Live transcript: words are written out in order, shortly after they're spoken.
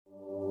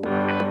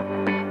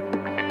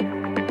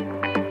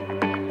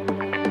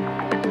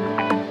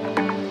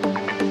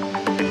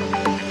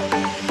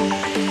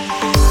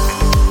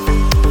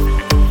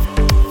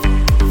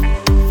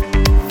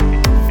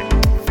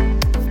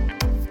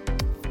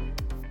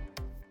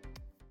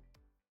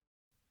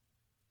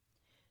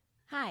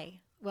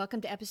Hi,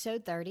 welcome to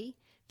episode 30.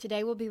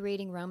 Today we'll be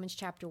reading Romans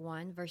chapter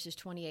 1, verses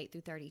 28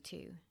 through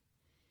 32.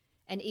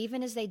 And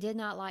even as they did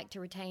not like to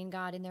retain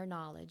God in their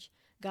knowledge,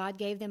 God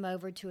gave them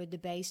over to a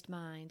debased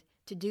mind,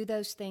 to do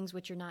those things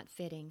which are not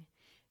fitting,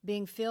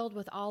 being filled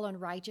with all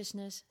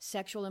unrighteousness,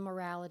 sexual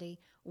immorality,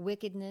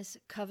 wickedness,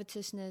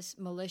 covetousness,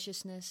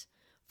 maliciousness,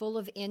 full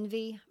of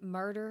envy,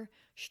 murder,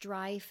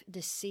 strife,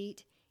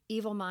 deceit,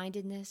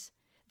 evil-mindedness.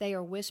 They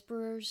are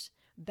whisperers,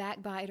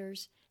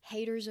 backbiters,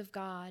 haters of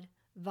God,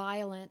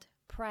 violent,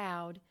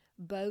 proud,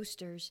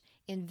 boasters,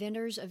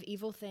 inventors of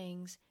evil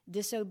things,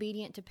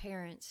 disobedient to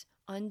parents,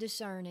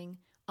 undiscerning,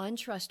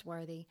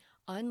 untrustworthy,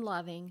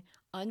 unloving,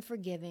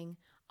 unforgiving,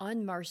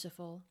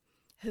 unmerciful,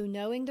 who,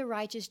 knowing the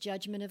righteous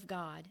judgment of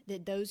God,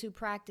 that those who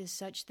practice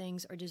such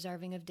things are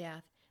deserving of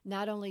death,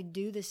 not only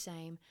do the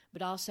same,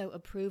 but also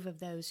approve of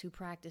those who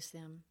practice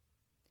them.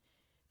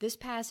 This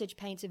passage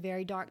paints a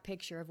very dark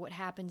picture of what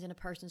happens in a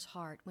person's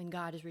heart when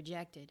God is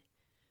rejected.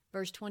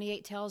 Verse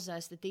 28 tells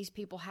us that these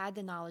people had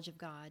the knowledge of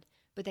God,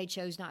 but they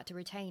chose not to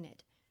retain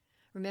it.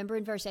 Remember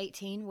in verse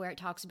 18 where it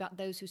talks about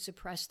those who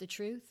suppress the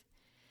truth?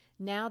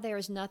 Now there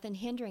is nothing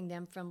hindering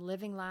them from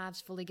living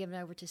lives fully given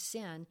over to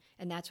sin,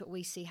 and that's what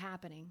we see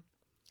happening.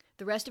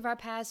 The rest of our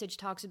passage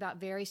talks about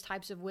various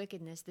types of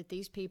wickedness that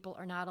these people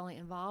are not only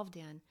involved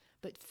in,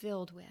 but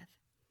filled with.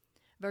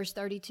 Verse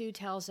 32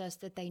 tells us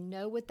that they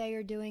know what they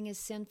are doing is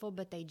sinful,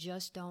 but they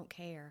just don't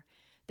care.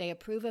 They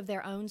approve of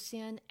their own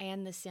sin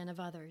and the sin of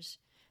others.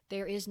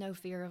 There is no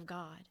fear of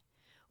God.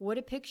 What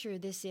a picture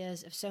this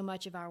is of so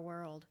much of our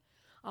world.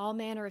 All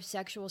manner of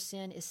sexual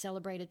sin is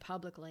celebrated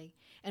publicly,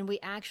 and we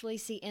actually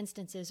see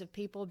instances of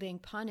people being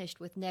punished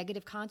with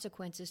negative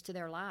consequences to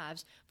their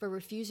lives for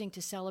refusing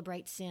to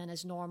celebrate sin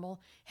as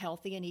normal,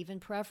 healthy, and even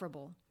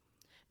preferable.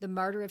 The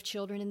murder of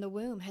children in the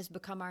womb has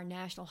become our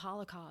national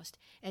holocaust,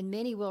 and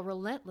many will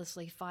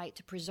relentlessly fight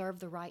to preserve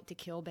the right to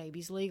kill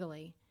babies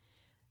legally.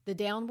 The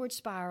downward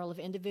spiral of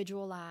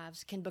individual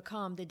lives can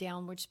become the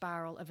downward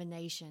spiral of a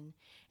nation,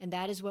 and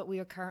that is what we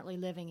are currently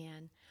living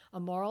in, a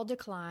moral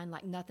decline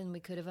like nothing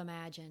we could have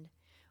imagined.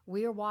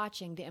 We are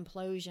watching the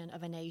implosion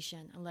of a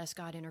nation unless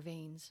God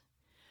intervenes.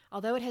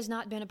 Although it has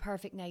not been a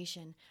perfect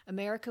nation,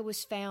 America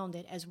was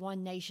founded as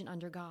one nation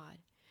under God.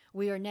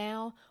 We are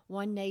now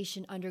one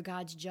nation under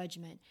God's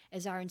judgment,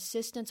 as our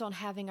insistence on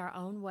having our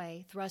own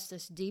way thrusts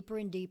us deeper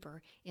and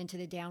deeper into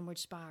the downward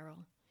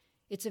spiral.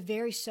 It's a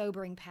very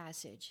sobering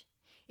passage.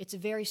 It's a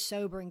very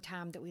sobering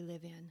time that we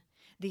live in.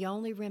 The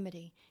only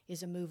remedy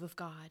is a move of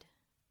God.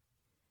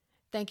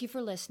 Thank you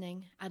for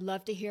listening. I'd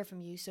love to hear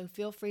from you, so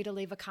feel free to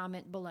leave a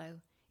comment below.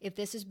 If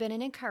this has been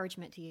an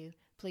encouragement to you,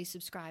 please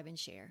subscribe and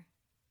share.